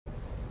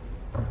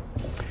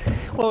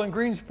Well, in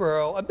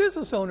Greensboro, a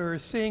business owner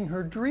is seeing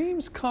her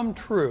dreams come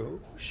true.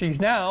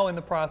 She's now in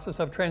the process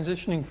of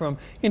transitioning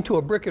into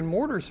a brick and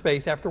mortar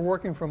space after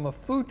working from a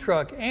food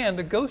truck and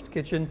a ghost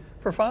kitchen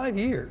for 5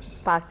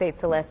 years. Fox 8's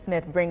Celeste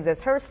Smith brings us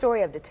her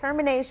story of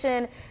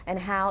determination and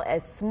how a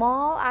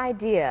small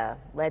idea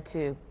led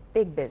to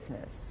big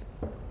business.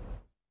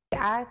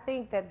 I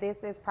think that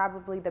this is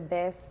probably the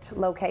best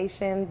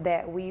location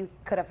that we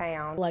could have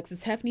found.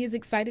 Alexis Hefney is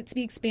excited to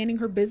be expanding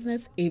her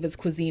business, Ava's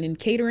Cuisine and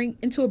Catering,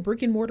 into a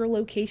brick and mortar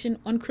location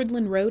on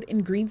Cridland Road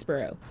in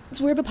Greensboro. It's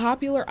where the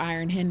popular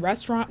Iron Hen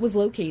restaurant was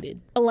located.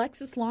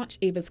 Alexis launched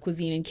Ava's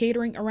Cuisine and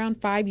Catering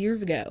around 5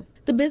 years ago.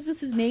 The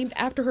business is named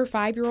after her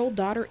 5-year-old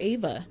daughter,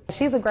 Ava.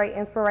 She's a great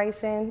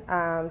inspiration,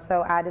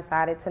 so I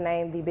decided to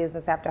name the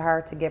business after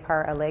her to give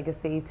her a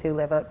legacy to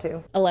live up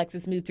to.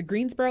 Alexis moved to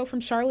Greensboro from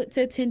Charlotte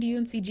to attend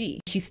UNCG.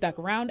 She stuck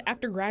around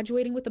after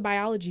graduating with a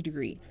biology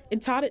degree and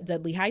taught at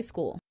Dudley High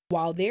School.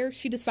 While there,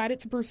 she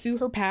decided to pursue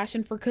her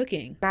passion for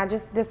cooking. I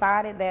just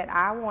decided that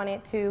I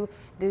wanted to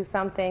do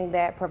something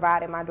that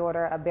provided my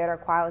daughter a better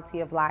quality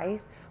of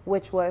life,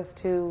 which was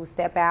to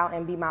step out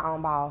and be my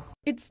own boss.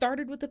 It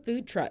started with a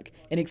food truck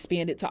and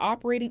expanded to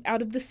operating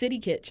out of the City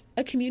Kitchen,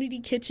 a community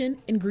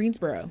kitchen in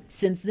Greensboro.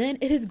 Since then,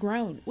 it has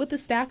grown with a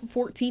staff of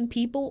 14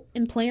 people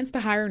and plans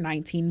to hire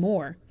 19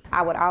 more.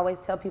 I would always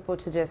tell people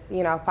to just,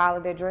 follow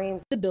their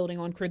dreams. The building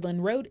on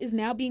Cridland Road is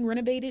now being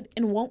renovated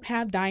and won't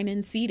have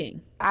dine-in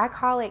seating. I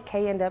call it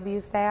K&W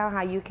style,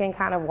 how you can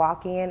kind of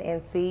walk in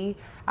and see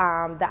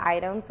the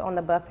items on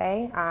the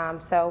buffet.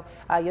 So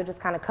you'll just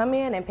kind of come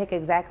in and pick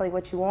exactly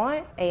what you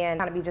want and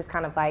kind of be just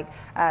kind of like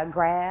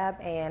grab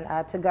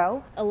and to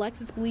go.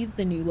 Alexis believes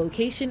the new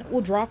location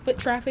will draw foot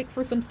traffic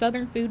for some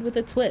southern food with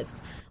a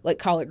twist, like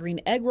collard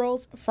green egg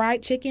rolls,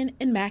 fried chicken,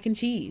 and mac and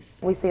cheese.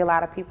 We see a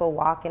lot of people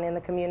walking in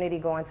the community,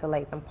 going to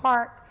Latham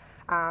Park.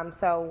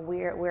 So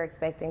we're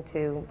expecting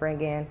to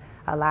bring in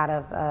a lot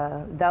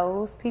of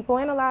those people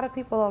and a lot of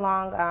people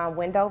along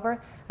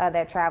Wendover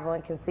that travel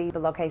and can see the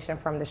location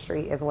from the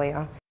street as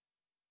well.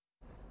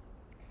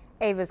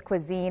 Ava's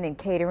Cuisine and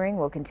Catering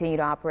will continue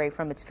to operate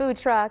from its food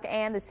truck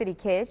and the City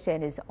Kitchen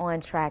and is on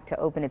track to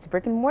open its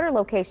brick and mortar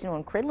location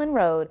on Cridland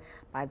Road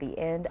by the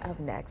end of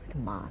next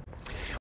month.